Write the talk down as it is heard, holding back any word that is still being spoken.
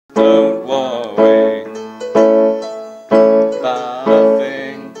Don't worry about a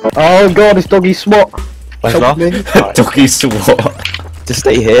thing. Oh god, it's doggy SWAT. Help me. Doggy SWAT. Just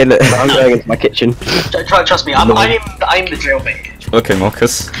stay here, look. I'm going into my kitchen. Trust me, I'm the jailbait. Okay,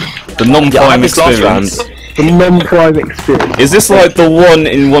 Marcus. The non-prime experience. The non-prime experience. Is this like the 1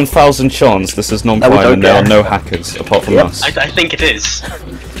 in 1,000 chance this is non-prime and there are no hackers apart from us? I think it is.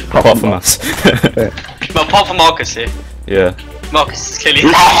 Apart from us. Well, apart from Marcus here. Yeah. Marcus is clearly.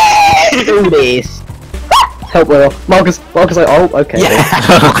 Do this. Help Will. Marcus like, oh, okay. Yeah.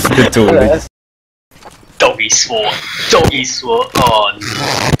 Good tool. Doggy SWAT. Doggy SWAT. Oh no.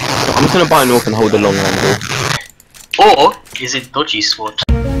 I'm just gonna buy an orc and hold the long handle. Or is it dodgy SWAT?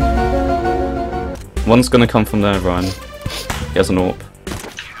 One's gonna come from there, Ryan. He has an AWP.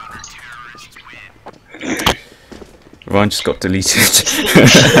 Ryan just got deleted.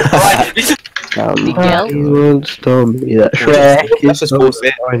 You won't stop me, that Shrek is just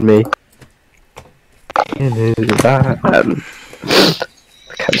behind me.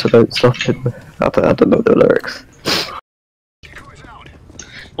 Cancel don't stop him. I don't know the lyrics.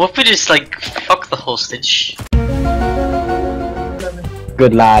 What if we just like fuck the hostage?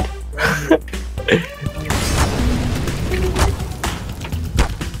 Good lad.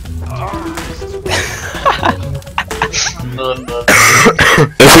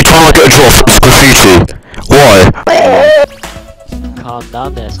 Every time I get a drop, it's graffiti. Why? Calm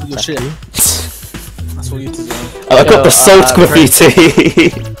down there. Your shit. That's all you have to do. I got the salt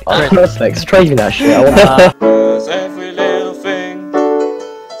graffiti! Oh, perfect. Trade me that shit. I want that. Cause every little thing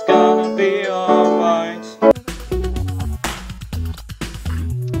is gonna be alright.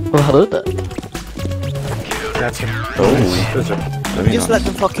 Well, hello there. Oh, Just let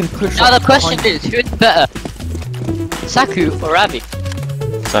them fucking push. Now the question is, who's better? Saku or Ravi?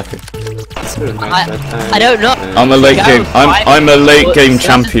 Saku. I don't know. I'm a late game. I'm a late game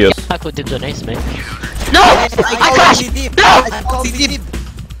champion. Saku did an ace, mate. No! I crashed! No!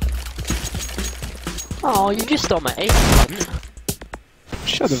 Oh, you just stole my ace.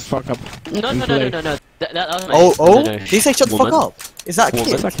 Shut the fuck up. No. That was my Oh, ace. oh? No. Did you say shut the fuck up? Is that a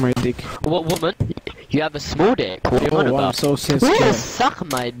kid? Suck my dick. What woman? You have a small dick. What are you on Oh, I'm about? so sensitive. Where suck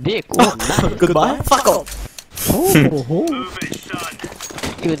my dick? What man? Goodbye. Fuck off. Oh,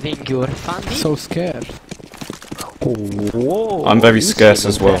 You think you're funny? so scared. Whoa. I'm very scarce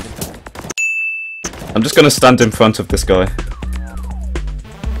as well. I'm just gonna stand in front of this guy.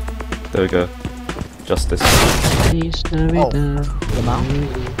 There we go. Justice.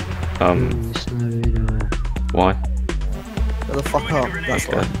 Why? Shut the fuck up. That's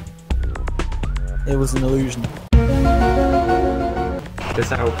Okay. why. It was an illusion. Does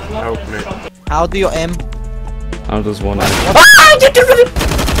that help me? How do your M? How does one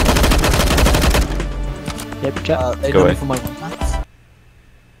They Go away. for my contacts.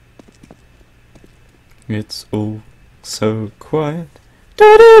 It's all so quiet.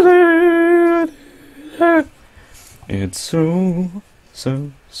 It's all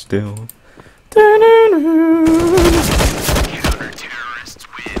so still.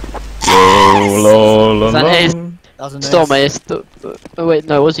 That was an Stole ace. my ace. Oh wait,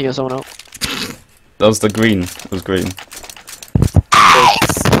 no, it wasn't you, someone else. That was the green. It was green.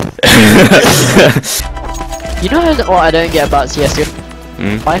 You know what I don't get about CS:GO?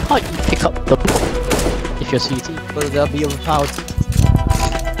 Mm. Why can't you pick up the ball if you're CT? But they'll be overpowered.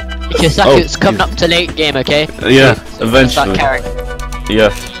 Because Saku's coming up to late game, okay? Yeah, So eventually. start carrying.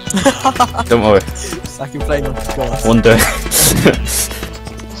 Yeah. Don't worry. Saku playing on God. One day.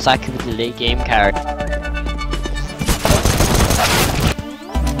 Saku with the late game carry.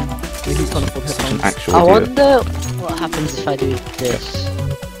 He's gonna put headphones. Actual I idiot. wonder what happens if I do this.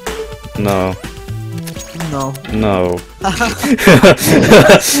 No. No. No. I'm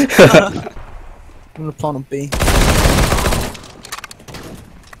gonna plan on B.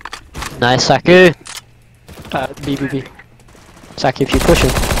 Nice, Saku. B. Saku, if you push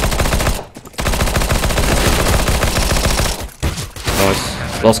him. Nice.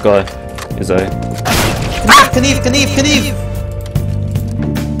 Last guy is A.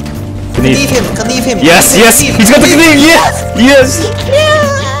 Knieve! Knieve him! Yes, yes! He's got the knife! Yes! Yes!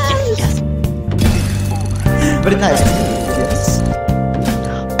 Very nice. Yes.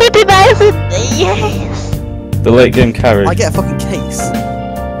 Baby yes! The late game carry. I get a fucking case.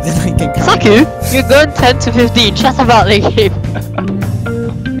 Then I get carried. Saku, you're going 10 to 15. Shut about late game.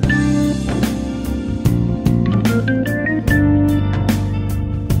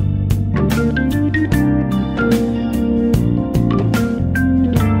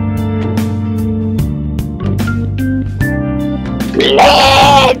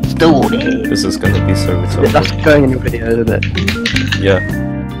 Let's do it. This is gonna be so retarded. That's going in your video, isn't it? Yeah.